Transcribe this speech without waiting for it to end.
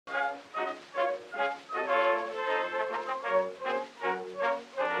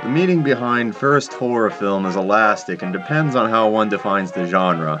The meaning behind first horror film is elastic and depends on how one defines the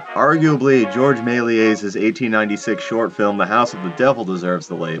genre. Arguably, George Méliès' 1896 short film The House of the Devil deserves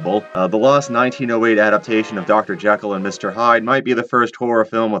the label. The lost 1908 adaptation of Dr. Jekyll and Mr. Hyde might be the first horror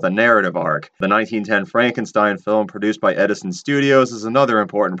film with a narrative arc. The 1910 Frankenstein film produced by Edison Studios is another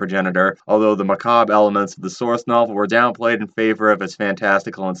important progenitor, although the macabre elements of the source novel were downplayed in favor of its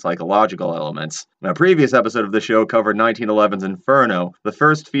fantastical and psychological elements. A previous episode of the show covered 1911's Inferno, the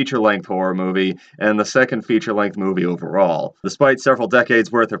first feature-length horror movie, and the second feature-length movie overall. Despite several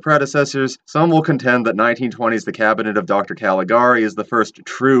decades worth of predecessors, some will contend that 1920's The Cabinet of Dr. Caligari is the first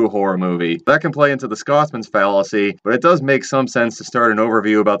true horror movie. That can play into the Scotsman's fallacy, but it does make some sense to start an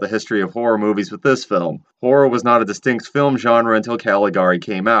overview about the history of horror movies with this film. Horror was not a distinct film genre until Caligari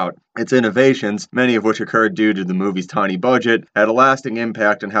came out. Its innovations, many of which occurred due to the movie's tiny budget, had a lasting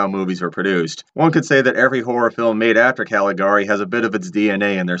impact on how movies were produced. One could say that every horror film made after Caligari has a bit of its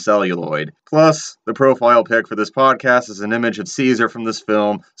DNA in their celluloid. Plus, the profile pic for this podcast is an image of Caesar from this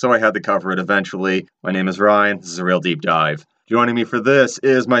film, so I had to cover it eventually. My name is Ryan, this is a real deep dive. Joining me for this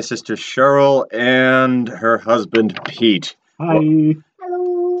is my sister Cheryl and her husband Pete. Hi.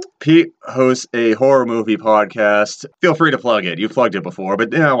 Pete hosts a horror movie podcast. Feel free to plug it. You've plugged it before,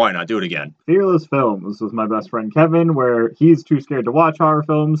 but why not? Do it again. Fearless Films with my best friend Kevin, where he's too scared to watch horror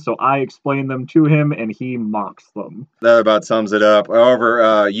films, so I explain them to him and he mocks them. That about sums it up.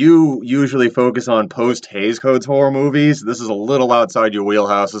 However, you usually focus on post-Hays Codes horror movies. This is a little outside your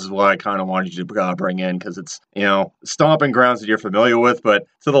wheelhouse. This is why I kind of wanted you to bring in, because it's, stomping grounds that you're familiar with, but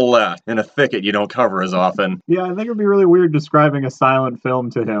to the left, in a thicket you don't cover as often. Yeah, I think it'd be really weird describing a silent film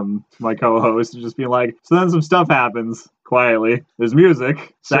to him, to my co-host, and just being like, so then some stuff happens. Quietly. There's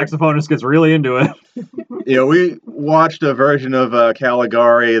music. Saxophonist gets really into it. We watched a version of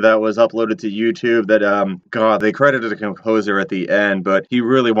Caligari that was uploaded to YouTube that, they credited a composer at the end, but he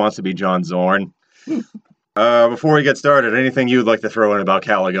really wants to be John Zorn. Before we get started, anything you'd like to throw in about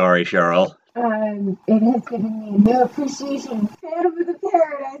Caligari, Cheryl? It has given me no appreciation. Phantom of the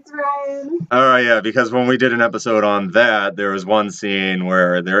Paradise, Ryan. Alright, yeah, because when we did an episode on that, there was one scene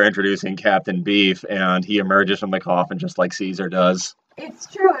where they're introducing Captain Beef, and he emerges from the coffin just like Caesar does. It's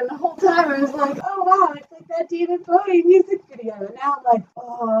true, and the whole time I was like, oh wow, it's like that David Bowie music video. And now I'm like,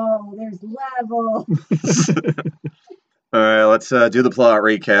 oh, there's level. Alright, let's do the plot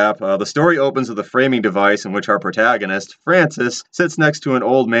recap. The story opens with a framing device in which our protagonist, Francis, sits next to an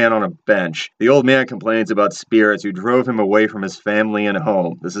old man on a bench. The old man complains about spirits who drove him away from his family and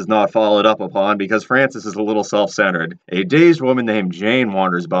home. This is not followed up upon because Francis is a little self-centered. A dazed woman named Jane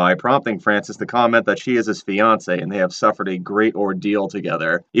wanders by, prompting Francis to comment that she is his fiancée and they have suffered a great ordeal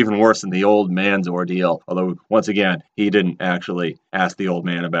together. Even worse than the old man's ordeal, although, once again, he didn't actually ask the old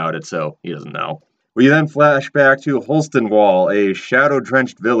man about it, so he doesn't know. We then flash back to Holstonwall, a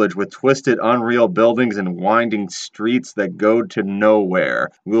shadow-drenched village with twisted, unreal buildings and winding streets that go to nowhere.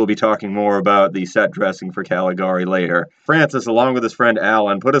 We'll be talking more about the set dressing for Caligari later. Francis, along with his friend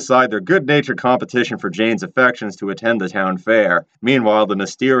Alan, put aside their good-natured competition for Jane's affections to attend the town fair. Meanwhile, the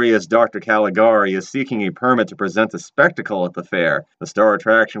mysterious Dr. Caligari is seeking a permit to present a spectacle at the fair. The star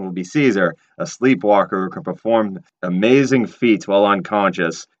attraction will be Caesar, a sleepwalker who can perform amazing feats while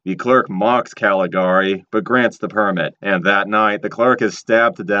unconscious. The clerk mocks Caligari, but grants the permit, and that night, the clerk is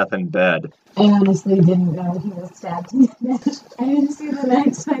stabbed to death in bed. I honestly didn't know he was stabbed to death. I didn't see the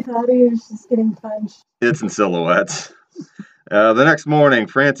next. I thought he was just getting punched. It's in silhouette. The next morning,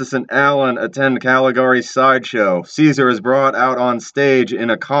 Francis and Alan attend Caligari's sideshow. Caesar is brought out on stage in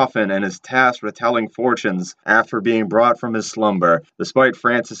a coffin and is tasked with telling fortunes after being brought from his slumber. Despite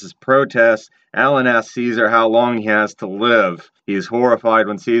Francis's protests, Alan asks Caesar how long he has to live. He is horrified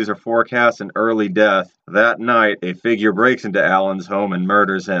when Caesar forecasts an early death. That night, a figure breaks into Alan's home and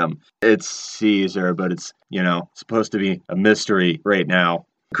murders him. It's Caesar, but it's, supposed to be a mystery right now.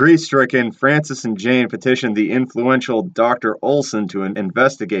 Grief-stricken, Francis and Jane petition the influential Dr. Olson to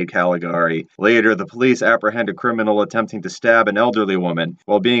investigate Caligari. Later, the police apprehend a criminal attempting to stab an elderly woman.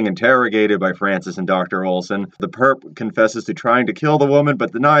 While being interrogated by Francis and Dr. Olson, the perp confesses to trying to kill the woman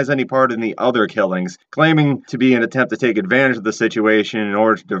but denies any part in the other killings, claiming to be an attempt to take advantage of the situation in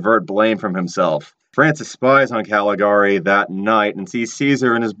order to divert blame from himself. Francis spies on Caligari that night and sees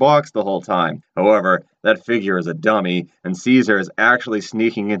Caesar in his box the whole time. However, that figure is a dummy, and Caesar is actually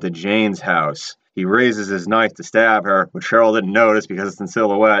sneaking into Jane's house. He raises his knife to stab her, which Cheryl didn't notice because it's in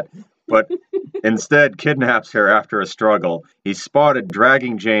silhouette, but instead kidnaps her after a struggle. He's spotted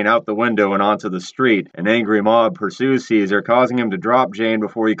dragging Jane out the window and onto the street. An angry mob pursues Caesar, causing him to drop Jane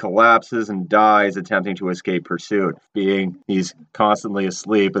before he collapses and dies attempting to escape pursuit. Being he's constantly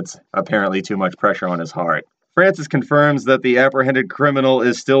asleep, it's apparently too much pressure on his heart. Francis confirms that the apprehended criminal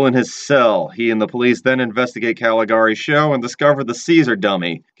is still in his cell. He and the police then investigate Caligari's show and discover the Caesar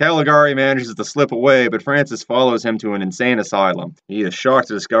dummy. Caligari manages to slip away, but Francis follows him to an insane asylum. He is shocked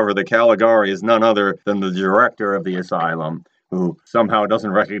to discover that Caligari is none other than the director of the asylum, who somehow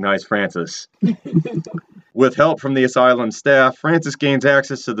doesn't recognize Francis. With help from the asylum staff, Francis gains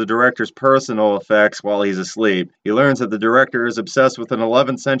access to the director's personal effects while he's asleep. He learns that the director is obsessed with an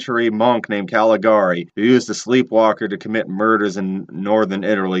 11th century monk named Caligari, who used a sleepwalker to commit murders in northern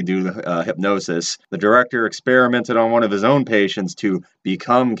Italy due to hypnosis. The director experimented on one of his own patients to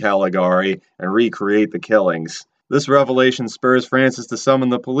become Caligari and recreate the killings. This revelation spurs Francis to summon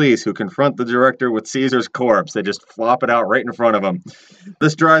the police, who confront the director with Caesar's corpse. They just flop it out right in front of him.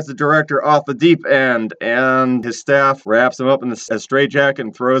 This drives the director off the deep end, and his staff wraps him up in a straitjacket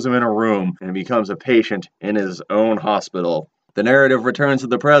and throws him in a room, and he becomes a patient in his own hospital. The narrative returns to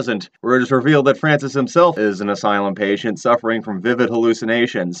the present, where it is revealed that Francis himself is an asylum patient suffering from vivid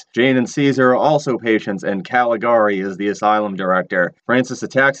hallucinations. Jane and Caesar are also patients, and Caligari is the asylum director. Francis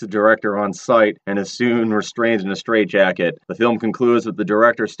attacks the director on sight and is soon restrained in a straitjacket. The film concludes with the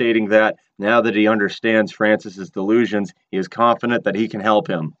director stating that, now that he understands Francis's delusions, he is confident that he can help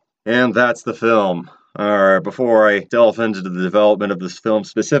him. And that's the film. Alright, before I delve into the development of this film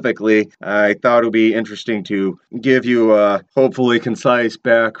specifically, I thought it would be interesting to give you a hopefully concise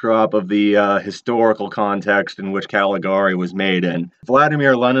backdrop of the historical context in which Caligari was made in.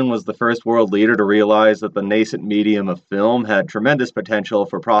 Vladimir Lenin was the first world leader to realize that the nascent medium of film had tremendous potential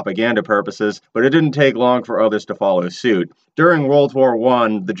for propaganda purposes, but it didn't take long for others to follow suit. During World War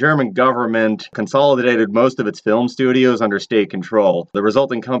I, the German government consolidated most of its film studios under state control. The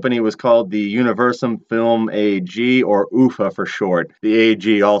resulting company was called the Universum Film AG, or UFA for short. The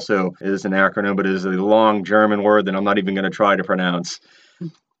AG also is an acronym, but it is a long German word that I'm not even going to try to pronounce.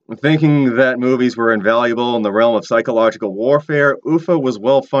 Thinking that movies were invaluable in the realm of psychological warfare, UFA was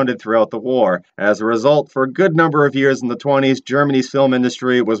well funded throughout the war. As a result, for a good number of years in the 20s, Germany's film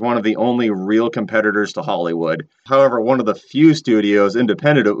industry was one of the only real competitors to Hollywood. However, one of the few studios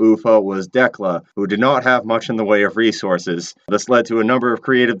independent of UFA was Decla, who did not have much in the way of resources. This led to a number of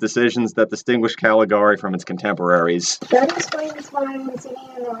creative decisions that distinguished Caligari from its contemporaries. That explains why Singing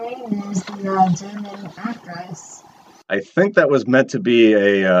in the Rain is the German actress. I think that was meant to be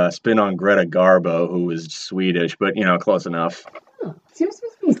a spin on Greta Garbo, who was Swedish, but, close enough. Oh, she was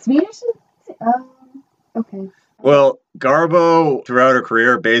supposed to be Swedish? Okay. Well, Garbo, throughout her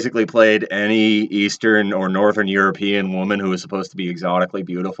career, basically played any Eastern or Northern European woman who was supposed to be exotically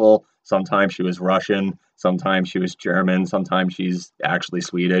beautiful. Sometimes she was Russian, sometimes she was German, sometimes she's actually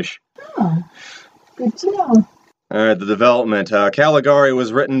Swedish. Oh, good to know. The development. Caligari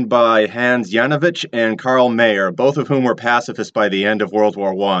was written by Hans Janowitz and Karl Mayer, both of whom were pacifists by the end of World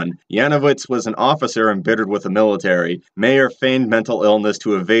War I. Janowitz was an officer embittered with the military. Mayer feigned mental illness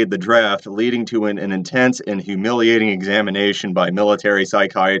to evade the draft, leading to an intense and humiliating examination by military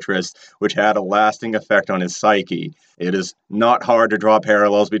psychiatrists, which had a lasting effect on his psyche. It is not hard to draw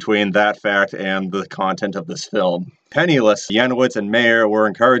parallels between that fact and the content of this film. Penniless, Janowitz and Mayer were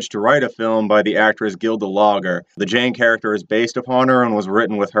encouraged to write a film by the actress Gilda Lager. The Jane character is based upon her and was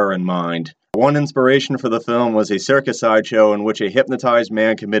written with her in mind. One inspiration for the film was a circus sideshow in which a hypnotized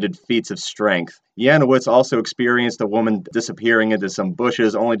man committed feats of strength. Janowitz also experienced a woman disappearing into some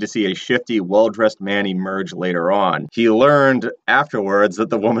bushes only to see a shifty, well-dressed man emerge later on. He learned afterwards that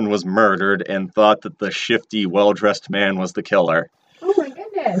the woman was murdered and thought that the shifty, well-dressed man was the killer. Oh my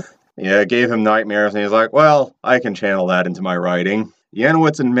goodness. Yeah, it gave him nightmares, and he's like, well, I can channel that into my writing.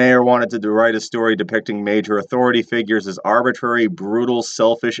 Janowitz and Mayer wanted to write a story depicting major authority figures as arbitrary, brutal,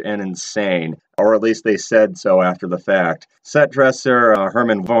 selfish, and insane. Or at least they said so after the fact. Set dresser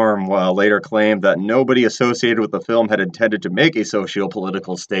Herman Worm later claimed that nobody associated with the film had intended to make a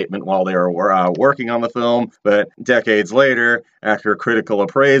socio-political statement while they were working on the film, but decades later, after critical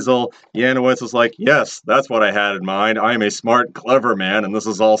appraisal, Janowitz was like, yes, that's what I had in mind. I am a smart, clever man, and this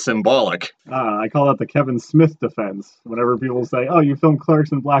is all symbolic. I call that the Kevin Smith defense. Whenever people say, oh, you filmed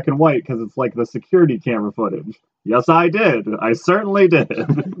Clerks in black and white because it's like the security camera footage. Yes, I did. I certainly did.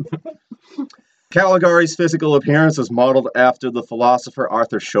 Caligari's physical appearance is modeled after the philosopher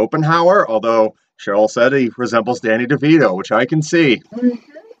Arthur Schopenhauer, although Cheryl said he resembles Danny DeVito, which I can see.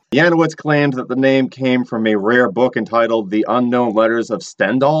 Janowitz claimed that the name came from a rare book entitled The Unknown Letters of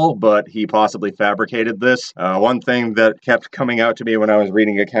Stendhal, but he possibly fabricated this. One thing that kept coming out to me when I was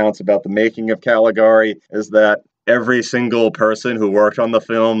reading accounts about the making of Caligari is that every single person who worked on the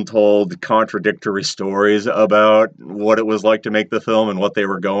film told contradictory stories about what it was like to make the film and what they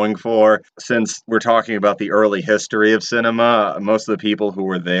were going for. Since we're talking about the early history of cinema, most of the people who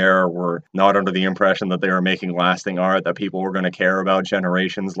were there were not under the impression that they were making lasting art that people were going to care about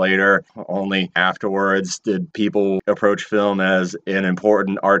generations later. Only afterwards did people approach film as an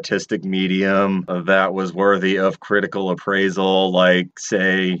important artistic medium that was worthy of critical appraisal, like,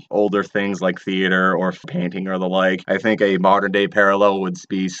 say, older things like theater or painting or the like. I think a modern day parallel would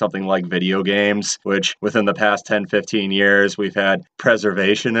be something like video games, which within the past 10, 15 years, we've had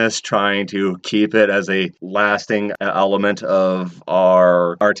preservationists trying to keep it as a lasting element of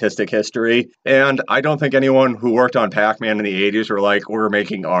our artistic history. And I don't think anyone who worked on Pac-Man in the 80s were like, we're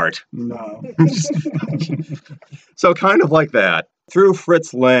making art. No. So kind of like that. Through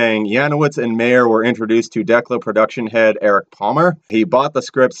Fritz Lang, Janowitz and Mayer were introduced to Decla production head Eric Palmer. He bought the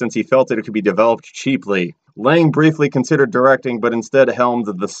script since he felt that it could be developed cheaply. Lang briefly considered directing, but instead helmed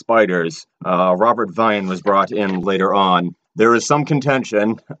The Spiders. Robert Vine was brought in later on. There is some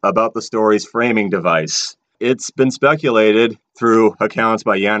contention about the story's framing device. It's been speculated, through accounts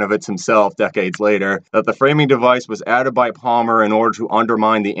by Janowitz himself decades later, that the framing device was added by Palmer in order to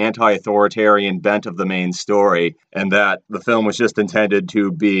undermine the anti-authoritarian bent of the main story, and that the film was just intended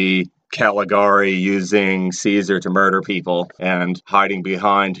to be Caligari using Caesar to murder people and hiding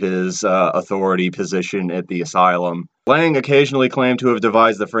behind his authority position at the asylum. Lang occasionally claimed to have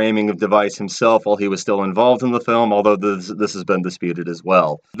devised the framing of device himself while he was still involved in the film, although this has been disputed as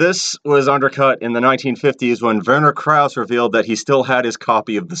well. This was undercut in the 1950s when Werner Krauss revealed that he still had his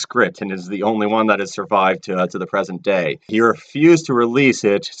copy of the script and is the only one that has survived to the present day. He refused to release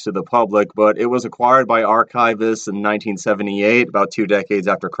it to the public, but it was acquired by archivists in 1978, about 2 decades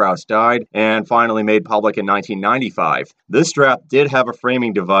after Krauss died, and finally made public in 1995. This draft did have a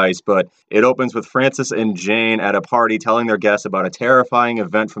framing device, but it opens with Francis and Jane at a party telling their guests about a terrifying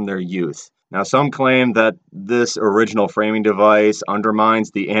event from their youth. Now, some claim that this original framing device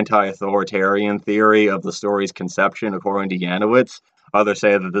undermines the anti-authoritarian theory of the story's conception, according to Janowitz. Others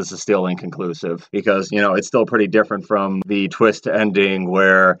say that this is still inconclusive because, it's still pretty different from the twist ending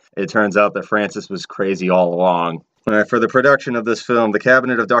where it turns out that Francis was crazy all along. For the production of this film, the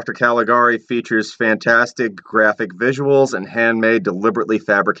cabinet of Dr. Caligari features fantastic graphic visuals and handmade, deliberately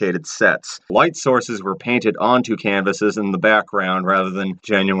fabricated sets. Light sources were painted onto canvases in the background rather than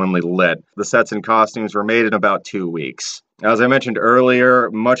genuinely lit. The sets and costumes were made in about 2 weeks. As I mentioned earlier,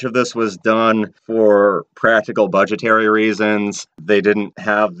 much of this was done for practical budgetary reasons. They didn't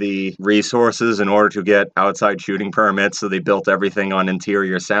have the resources in order to get outside shooting permits, so they built everything on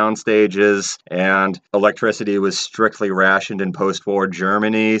interior sound stages, and electricity was strictly rationed in post-war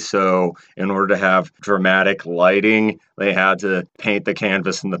Germany, so in order to have dramatic lighting, they had to paint the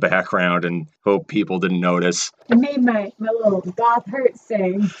canvas in the background and hope people didn't notice. It made my little goth hurt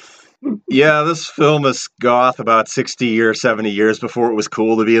sing. Yeah, this film is goth about 60 or 70 years before it was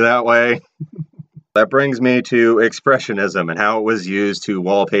cool to be that way. That brings me to Expressionism and how it was used to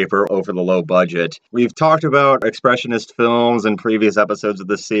wallpaper over the low budget. We've talked about Expressionist films in previous episodes of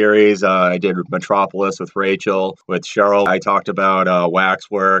this series. I did Metropolis with Rachel. With Cheryl, I talked about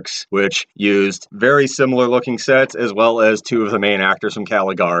Waxworks, which used very similar looking sets, as well as 2 of the main actors from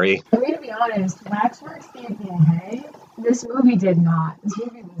Caligari. I'm going to be honest, Waxworks gave me a headache. This movie did not. This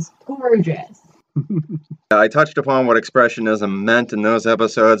movie was gorgeous. I touched upon what Expressionism meant in those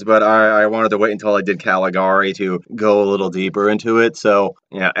episodes, but I wanted to wait until I did Caligari to go a little deeper into it. So,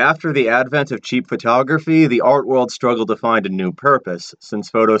 after the advent of cheap photography, the art world struggled to find a new purpose. Since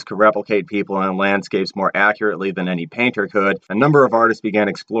photos could replicate people and landscapes more accurately than any painter could, a number of artists began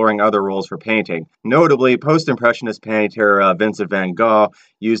exploring other roles for painting. Notably, post-impressionist painter Vincent van Gogh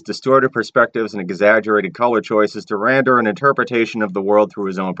used distorted perspectives and exaggerated color choices to render an interpretation of the world through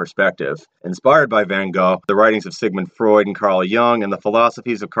his own perspective. Inspired by Van Gogh, the writings of Sigmund Freud and Carl Jung, and the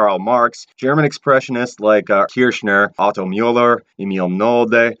philosophies of Karl Marx, German expressionists like Kirchner, Otto Müller, Emil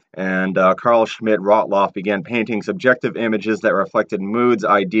Nolde, and Carl Schmidt-Rottluff began painting subjective images that reflected moods,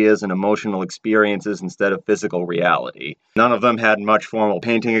 ideas, and emotional experiences instead of physical reality. None of them had much formal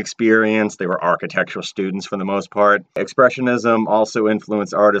painting experience. They were architectural students for the most part. Expressionism also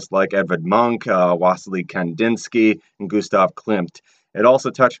influenced artists like Edvard Munch, Wassily Kandinsky, and Gustav Klimt. It also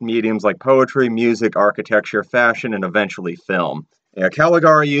touched mediums like poetry, music, architecture, fashion, and eventually film. Yeah,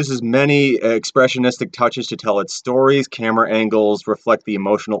 Caligari uses many expressionistic touches to tell its stories. Camera angles reflect the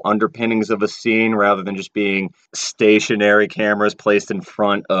emotional underpinnings of a scene rather than just being stationary cameras placed in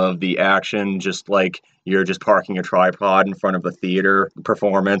front of the action, just like you're just parking a tripod in front of a theater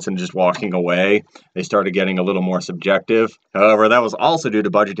performance and just walking away. They started getting a little more subjective. However, that was also due to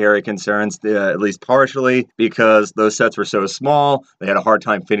budgetary concerns, at least partially, because those sets were so small, they had a hard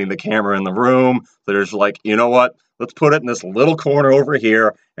time fitting the camera in the room. So they're just like, you know what? Let's put it in this little corner over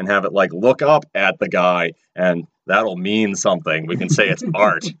here and have it like look up at the guy, and that'll mean something. We can say it's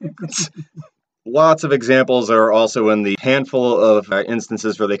art. Lots of examples are also in the handful of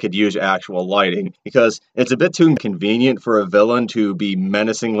instances where they could use actual lighting, because it's a bit too convenient for a villain to be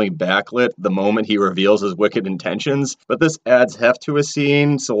menacingly backlit the moment he reveals his wicked intentions, but this adds heft to a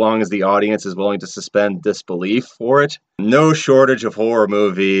scene so long as the audience is willing to suspend disbelief for it. No shortage of horror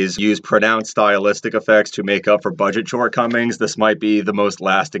movies use pronounced stylistic effects to make up for budget shortcomings. This might be the most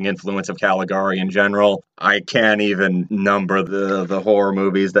lasting influence of Caligari in general. I can't even number the horror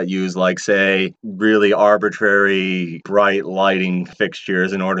movies that use, like, say, really arbitrary bright lighting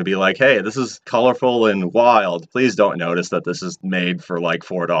fixtures in order to be like, hey, this is colorful and wild. Please don't notice that this is made for like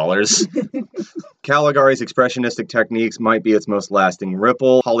 $4. Caligari's expressionistic techniques might be its most lasting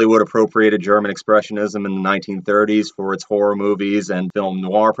ripple. Hollywood appropriated German expressionism in the 1930s for its horror movies and film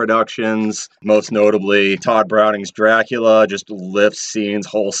noir productions. Most notably, Todd Browning's Dracula just lifts scenes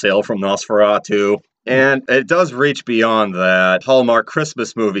wholesale from Nosferatu. And it does reach beyond that. Hallmark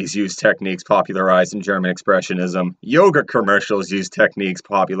Christmas movies use techniques popularized in German Expressionism. Yogurt commercials use techniques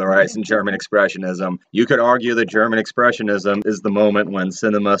popularized in German Expressionism. You could argue that German Expressionism is the moment when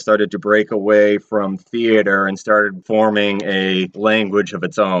cinema started to break away from theater and started forming a language of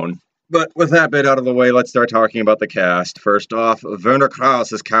its own. But with that bit out of the way, let's start talking about the cast. First off, Werner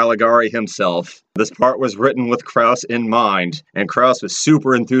Krauss is Caligari himself. This part was written with Krauss in mind, and Krauss was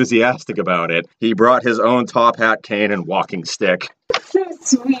super enthusiastic about it. He brought his own top hat, cane, and walking stick. So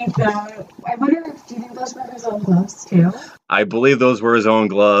sweet, though. I wonder if, do you think those were his own gloves, too? I believe those were his own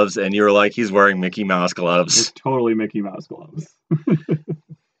gloves, and you were like, he's wearing Mickey Mouse gloves. It's totally Mickey Mouse gloves.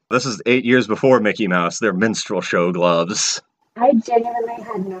 This is 8 years before Mickey Mouse. They're minstrel show gloves. I genuinely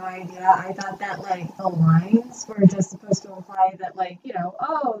had no idea. I thought that, like, the lines were just supposed to imply that, like, you know,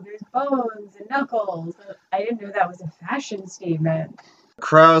 oh, there's bones and knuckles. I didn't know that was a fashion statement.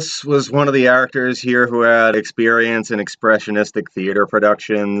 Krauss was one of the actors here who had experience in expressionistic theater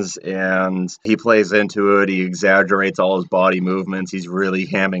productions, and he plays into it. He exaggerates all his body movements. He's really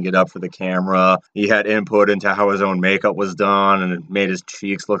hamming it up for the camera. He had input into how his own makeup was done, and it made his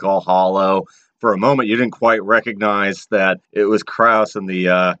cheeks look all hollow. For a moment, you didn't quite recognize that it was Krauss in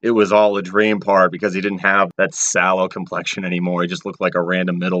the it was all a dream part, because he didn't have that sallow complexion anymore. He just looked like a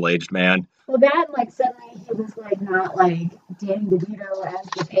random middle-aged man. Well, that, like, suddenly he was, like, not, like, Danny DeVito as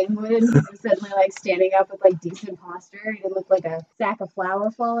the Penguin. He was suddenly, like, standing up with, like, decent posture. He didn't look like a sack of flour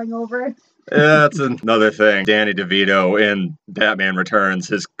falling over. Yeah, that's another thing. Danny DeVito in Batman Returns,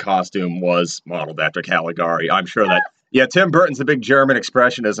 his costume was modeled after Caligari. I'm sure that... Yeah, Tim Burton's a big German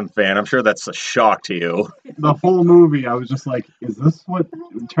Expressionism fan. I'm sure that's a shock to you. The whole movie, I was just like, is this what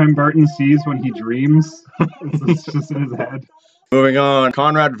Tim Burton sees when he dreams? Is this just in his head? Moving on,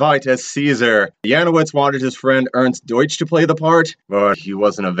 Conrad Veidt as Caesar. Janowitz wanted his friend Ernst Deutsch to play the part, but he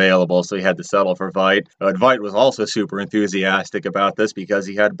wasn't available, so he had to settle for Veidt. But Veidt was also super enthusiastic about this because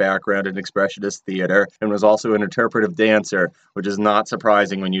he had background in Expressionist theater and was also an interpretive dancer, which is not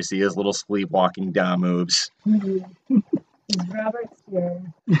surprising when you see his little sleepwalking down moves. Robert Spear.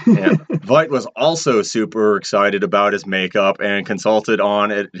 Yeah. Veidt was also super excited about his makeup and consulted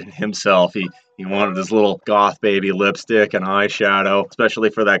on it himself. He wanted his little goth baby lipstick and eyeshadow,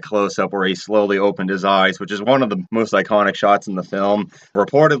 especially for that close-up where he slowly opened his eyes, which is one of the most iconic shots in the film.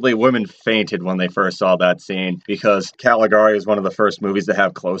 Reportedly, women fainted when they first saw that scene because Caligari is one of the first movies to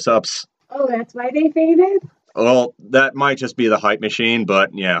have close-ups. Oh, that's why they fainted? Well, that might just be the hype machine,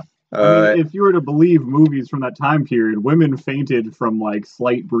 but yeah. I mean, if you were to believe movies from that time period, women fainted from, like,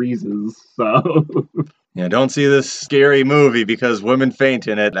 slight breezes, so... Yeah, don't see this scary movie because women faint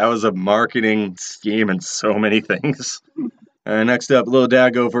in it. That was a marketing scheme and so many things. Next up, Lil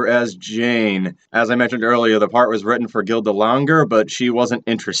Dagover as Jane. As I mentioned earlier, the part was written for Gilda Langer, but she wasn't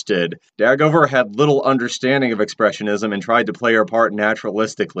interested. Dagover had little understanding of Expressionism and tried to play her part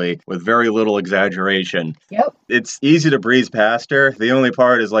naturalistically, with very little exaggeration. Yep. It's easy to breeze past her. The only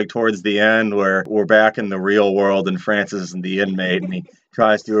part is like towards the end where we're back in the real world and Francis is the inmate and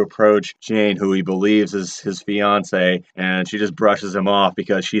tries to approach Jane, who he believes is his fiance, and she just brushes him off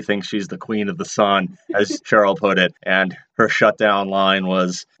because she thinks she's the queen of the sun, as Cheryl put it. And her shutdown line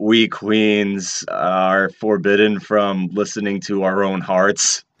was, "We queens are forbidden from listening to our own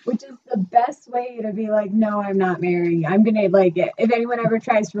hearts." Which is the best way to be like, no, I'm not married. I'm gonna like, if anyone ever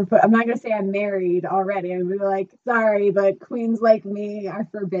tries to propose, I'm not gonna say I'm married already. I'm gonna be like, sorry, but queens like me are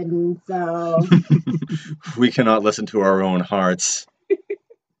forbidden. So We cannot listen to our own hearts.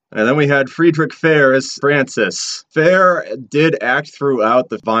 And then we had Friedrich Fehr as Francis. Fehr did act throughout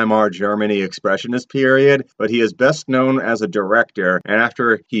the Weimar Germany Expressionist period, but he is best known as a director. And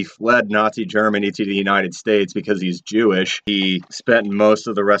after he fled Nazi Germany to the United States because he's Jewish, he spent most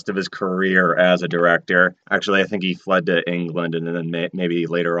of the rest of his career as a director. Actually, I think he fled to England and then maybe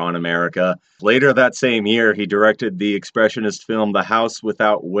later on America. Later that same year, he directed the Expressionist film The House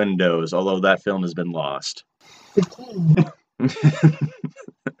Without Windows, although that film has been lost. the king.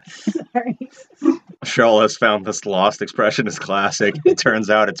 Sorry. Cheryl has found this lost Expressionist classic. It turns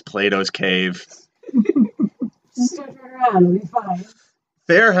out it's Plato's Cave. Just don't turn around, it'll be fine.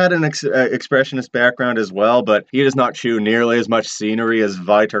 Fehr had an Expressionist background as well, but he does not chew nearly as much scenery as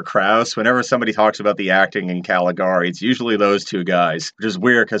Veit or Krauss. Whenever somebody talks about the acting in Caligari, it's usually those two guys, which is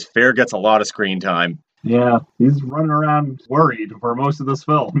weird because Fehr gets a lot of screen time. Yeah, he's running around worried for most of this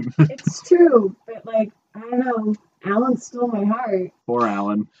film. It's true, but like, I don't know. Alan stole my heart. Poor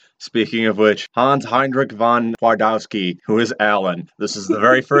Alan. Speaking of which, Hans Heinrich von Twardowski, who is Alan. This is the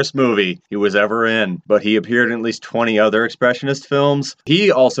very first movie he was ever in, but he appeared in at least 20 other Expressionist films.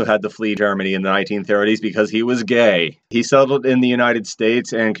 He also had to flee Germany in the 1930s because he was gay. He settled in the United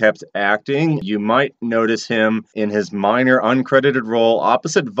States and kept acting. You might notice him in his minor uncredited role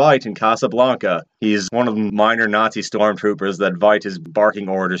opposite Veit in Casablanca. He's one of the minor Nazi stormtroopers that Veit is barking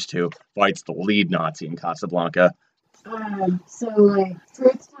orders to. Veit's the lead Nazi in Casablanca. So like,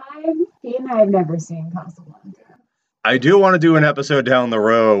 Truth Time, he and I have never seen Casablanca. I do want to do an episode down the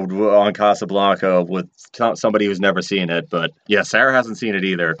road on Casablanca with somebody who's never seen it, but yeah, Sarah hasn't seen it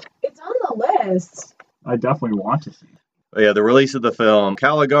either. It's on the list. I definitely want to see it. Yeah, the release of the film.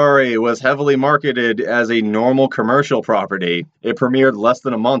 Caligari was heavily marketed as a normal commercial property. It premiered less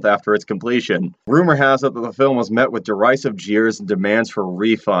than a month after its completion. Rumor has it that the film was met with derisive jeers and demands for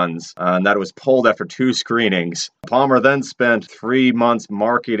refunds, and that it was pulled after 2 screenings. Palmer then spent 3 months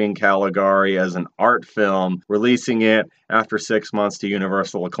marketing Caligari as an art film, releasing it after 6 months to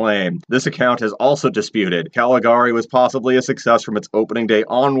universal acclaim. This account is also disputed. Caligari was possibly a success from its opening day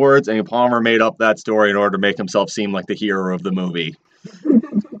onwards, and Palmer made up that story in order to make himself seem like the hero of the movie.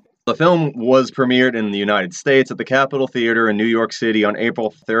 The film was premiered in the United States at the Capitol Theater in New York City on April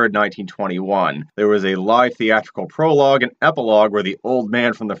 3rd, 1921. There was a live theatrical prologue and epilogue where the old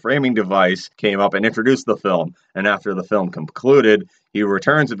man from the framing device came up and introduced the film, and after the film concluded, he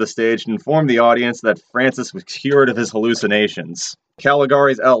returned to the stage and informed the audience that Francis was cured of his hallucinations.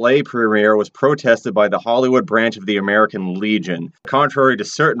 Caligari's LA premiere was protested by the Hollywood branch of the American Legion. Contrary to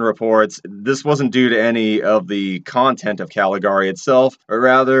certain reports, this wasn't due to any of the content of Caligari itself, but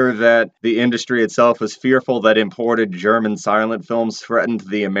rather that the industry itself was fearful that imported German silent films threatened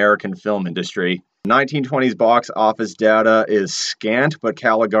the American film industry. 1920s box office data is scant, but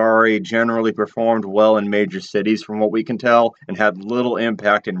Caligari generally performed well in major cities from what we can tell, and had little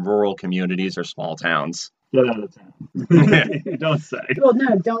impact in rural communities or small towns. Get out of town. Don't say. Well,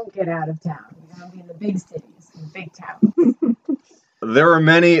 no, don't get out of town. You gotta be in the big cities, in the big towns. There were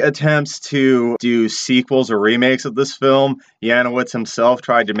many attempts to do sequels or remakes of this film. Janowitz himself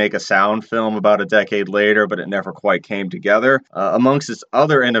tried to make a sound film about a decade later, but it never quite came together. Amongst its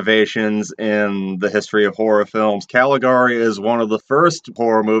other innovations in the history of horror films, Caligari is one of the first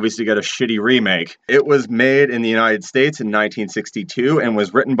horror movies to get a shitty remake. It was made in the United States in 1962 and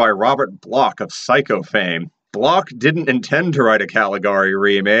was written by Robert Bloch of Psycho fame. Bloch didn't intend to write a Caligari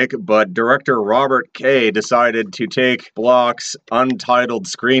remake, but director Robert Kay decided to take Bloch's untitled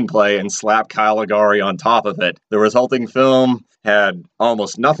screenplay and slap Caligari on top of it. The resulting film had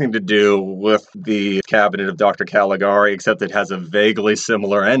almost nothing to do with the Cabinet of Dr. Caligari, except it has a vaguely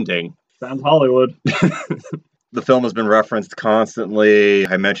similar ending. Sounds Hollywood. The film has been referenced constantly.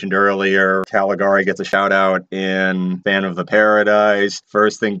 I mentioned earlier, Caligari gets a shout out in Phantom of the Paradise.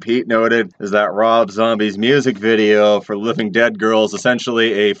 First thing Pete noted is that Rob Zombie's music video for Living Dead Girl is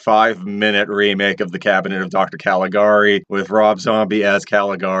essentially a 5-minute remake of The Cabinet of Dr. Caligari with Rob Zombie as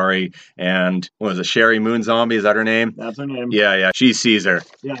Caligari and, what was it, Sherry Moon Zombie? Is that her name? That's her name. Yeah, she's Caesar.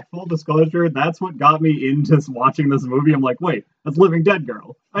 Yeah, full disclosure, that's what got me into watching this movie. I'm like, wait, that's Living Dead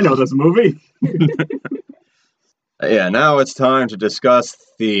Girl. I know this movie. Yeah, now it's time to discuss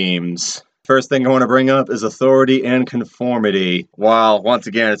themes. First thing I want to bring up is authority and conformity. While, once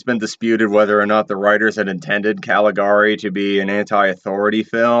again, it's been disputed whether or not the writers had intended Caligari to be an anti-authority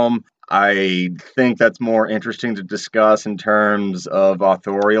film, I think that's more interesting to discuss in terms of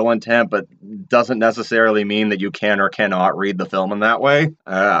authorial intent, but doesn't necessarily mean that you can or cannot read the film in that way.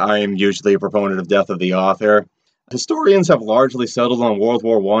 I am usually a proponent of death of the author. Historians have largely settled on World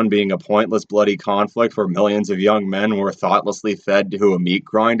War I being a pointless, bloody conflict where millions of young men were thoughtlessly fed to a meat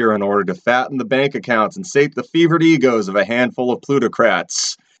grinder in order to fatten the bank accounts and sate the fevered egos of a handful of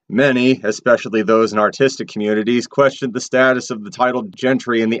plutocrats. Many, especially those in artistic communities, questioned the status of the titled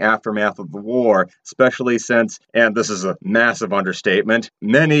gentry in the aftermath of the war, especially since, and this is a massive understatement,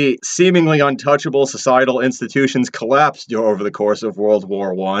 many seemingly untouchable societal institutions collapsed over the course of World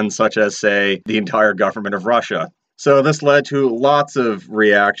War I, such as, say, the entire government of Russia. So this led to lots of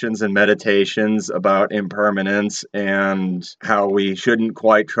reactions and meditations about impermanence and how we shouldn't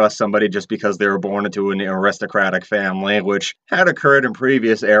quite trust somebody just because they were born into an aristocratic family, which had occurred in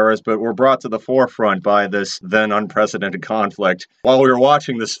previous eras, but were brought to the forefront by this then unprecedented conflict. While we were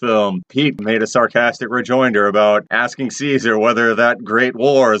watching this film, Pete made a sarcastic rejoinder about asking Caesar whether that great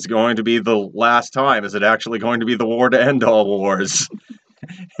war is going to be the last time. Is it actually going to be the war to end all wars?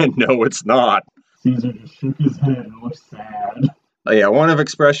 And no, it's not. Caesar just shook his head and looked sad. Yeah, one of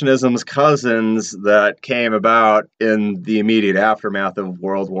Expressionism's cousins that came about in the immediate aftermath of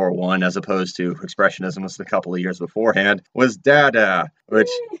World War I, as opposed to Expressionism was a couple of years beforehand, was Dada, which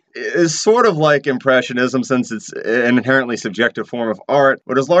is sort of like Impressionism since it's an inherently subjective form of art,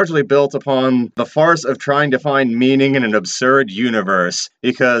 but is largely built upon the farce of trying to find meaning in an absurd universe.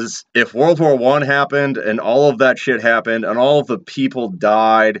 Because if World War I happened, and all of that shit happened, and all of the people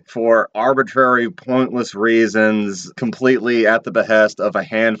died for arbitrary, pointless reasons, completely at the behest of a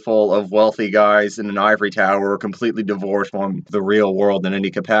handful of wealthy guys in an ivory tower, completely divorced from the real world in any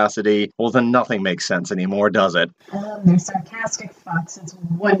capacity, well then nothing makes sense anymore, does it? They're sarcastic fucks. It's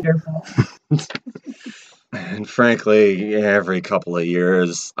wonderful. And frankly, every couple of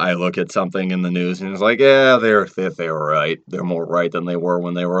years, I look at something in the news and it's like, yeah, they were right. They're more right than they were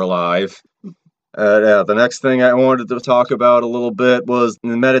when they were alive. The next thing I wanted to talk about a little bit was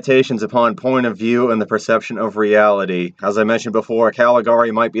the meditations upon point of view and the perception of reality. As I mentioned before,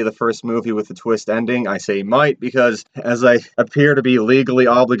 Caligari might be the first movie with a twist ending. I say might because, as I appear to be legally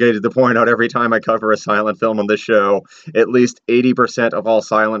obligated to point out every time I cover a silent film on this show, at least 80% of all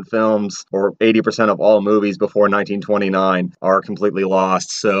silent films, or 80% of all movies before 1929, are completely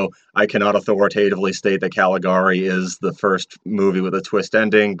lost, so I cannot authoritatively state that Caligari is the first movie with a twist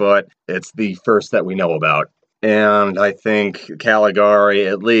ending, but it's the first that we know about. And I think Caligari,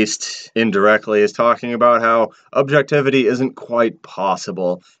 at least indirectly, is talking about how objectivity isn't quite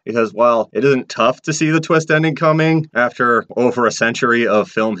possible. Because while it isn't tough to see the twist ending coming after over a century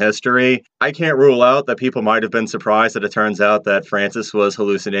of film history, I can't rule out that people might have been surprised that it turns out that Francis was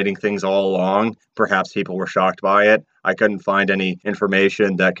hallucinating things all along. Perhaps people were shocked by it. I couldn't find any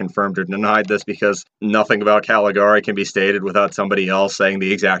information that confirmed or denied this because nothing about Caligari can be stated without somebody else saying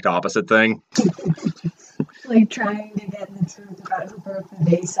the exact opposite thing. Like trying to get the truth about who broke the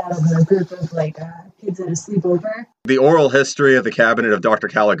vase out of a group of kids at a sleepover. The oral history of the cabinet of Dr.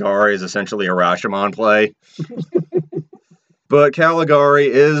 Caligari is essentially a Rashomon play. But Caligari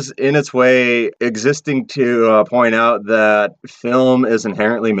is, in its way, existing to point out that film is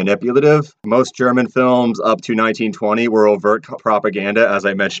inherently manipulative. Most German films up to 1920 were overt propaganda, as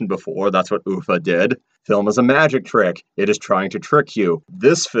I mentioned before. That's what UFA did. Film is a magic trick. It is trying to trick you.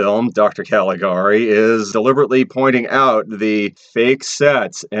 This film, Dr. Caligari, is deliberately pointing out the fake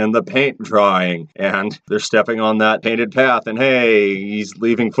sets and the paint drying. And they're stepping on that painted path, and hey, he's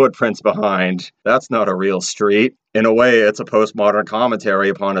leaving footprints behind. That's not a real street. In a way, it's a postmodern commentary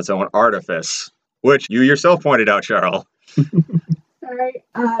upon its own artifice, which you yourself pointed out, Cheryl. All right.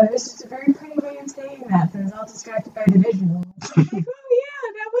 It's just a very pretty way of saying that. So I was all distracted by the visuals. Like, oh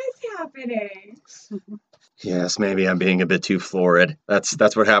yeah, that was happening. Yes, maybe I'm being a bit too florid.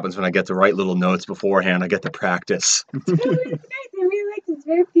 That's what happens when I get to write little notes beforehand. I get to practice. No, it's nice. I really liked it. It's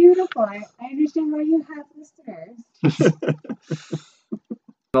very beautiful. I understand why you have listeners.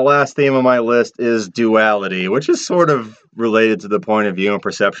 The last theme on my list is duality, which is sort of related to the point of view and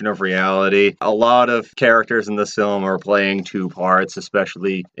perception of reality. A lot of characters in this film are playing two parts,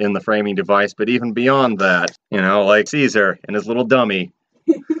 especially in the framing device, but even beyond that, like Caesar and his little dummy.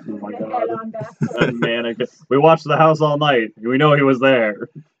 Oh my god. That manic. We watched The House all night. We know he was there.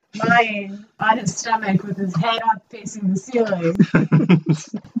 Lying on his stomach with his head up facing the ceiling.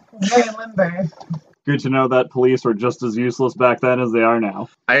 Very limber. Good to know that police were just as useless back then as they are now.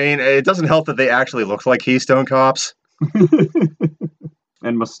 I mean, it doesn't help that they actually look like Keystone Cops.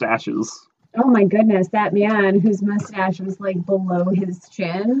 And mustaches. Oh my goodness, that man whose mustache was like below his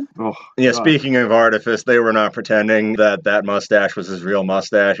chin. Oh, Yeah, God. speaking of artifice, they were not pretending that mustache was his real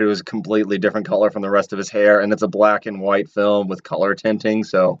mustache. It was a completely different color from the rest of his hair, and it's a black and white film with color tinting,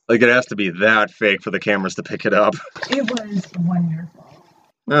 so like it has to be that fake for the cameras to pick it up. It was wonderful.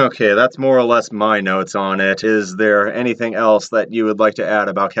 Okay, that's more or less my notes on it. Is there anything else that you would like to add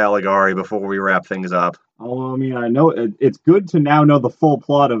about Caligari before we wrap things up? Oh, I mean, I know it's good to now know the full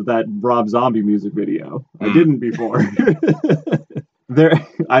plot of that Rob Zombie music video. I didn't before.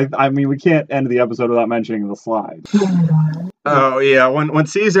 I mean, we can't end the episode without mentioning the slide. Oh my god. Oh, yeah, when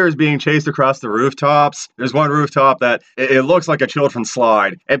Caesar is being chased across the rooftops, there's one rooftop that it looks like a children's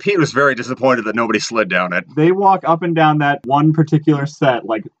slide, and Pete was very disappointed that nobody slid down it. They walk up and down that one particular set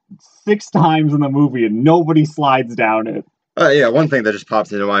like 6 times in the movie, and nobody slides down it. Yeah, one thing that just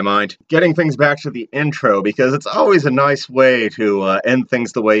popped into my mind, getting things back to the intro, because it's always a nice way to end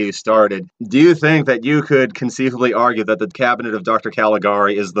things the way you started. Do you think that you could conceivably argue that The Cabinet of Dr.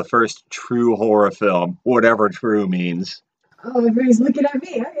 Caligari is the first true horror film, whatever true means? Oh, everybody's looking at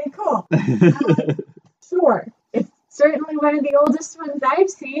me. Okay, cool. Sure. It's certainly one of the oldest ones I've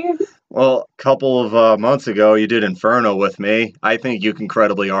seen. Well, a couple of months ago, you did Inferno with me. I think you can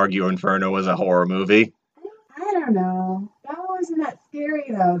credibly argue Inferno was a horror movie. I don't know. That wasn't that scary,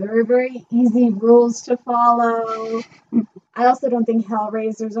 though. There were very easy rules to follow. I also don't think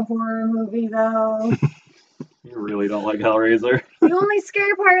Hellraiser's a horror movie, though. You really don't like Hellraiser? The only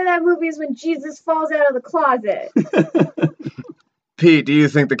scary part of that movie is when Jesus falls out of the closet. Pete, do you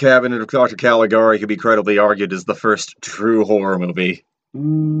think The Cabinet of Dr. Caligari could be credibly argued as the first true horror movie?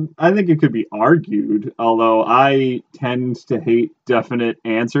 I think it could be argued, although I tend to hate definite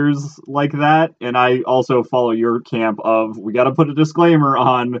answers like that, and I also follow your camp of, we gotta put a disclaimer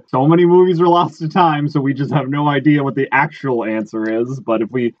on, so many movies are lost to time, so we just have no idea what the actual answer is, but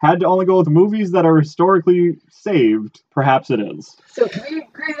if we had to only go with movies that are historically saved, perhaps it is. So we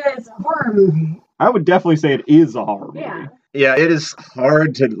agree that it's a horror movie. I would definitely say it is a horror movie. Yeah. Yeah, it is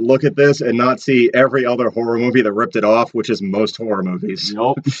hard to look at this and not see every other horror movie that ripped it off, which is most horror movies.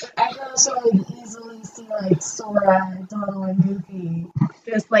 Nope. I can also easily see like Sora, Donald, and Goofy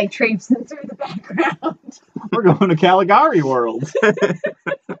just like traipsing through the background. We're going to Caligari world.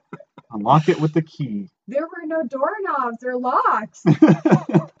 Unlock it with the key. There were no doorknobs or locks.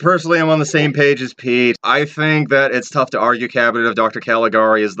 Personally, I'm on the same page as Pete. I think that it's tough to argue Cabinet of Dr.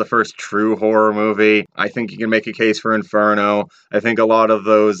 Caligari is the first true horror movie. I think you can make a case for Inferno. I think a lot of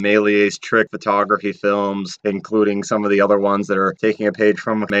those Méliès trick photography films, including some of the other ones that are taking a page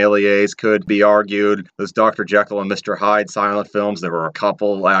from Méliès, could be argued. Those Dr. Jekyll and Mr. Hyde silent films, there were a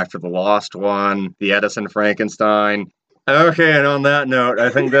couple after the Lost one, the Edison Frankenstein. Okay, and on that note,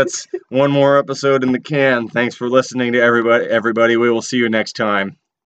 I think that's one more episode in the can. Thanks for listening to everybody. We will see you next time.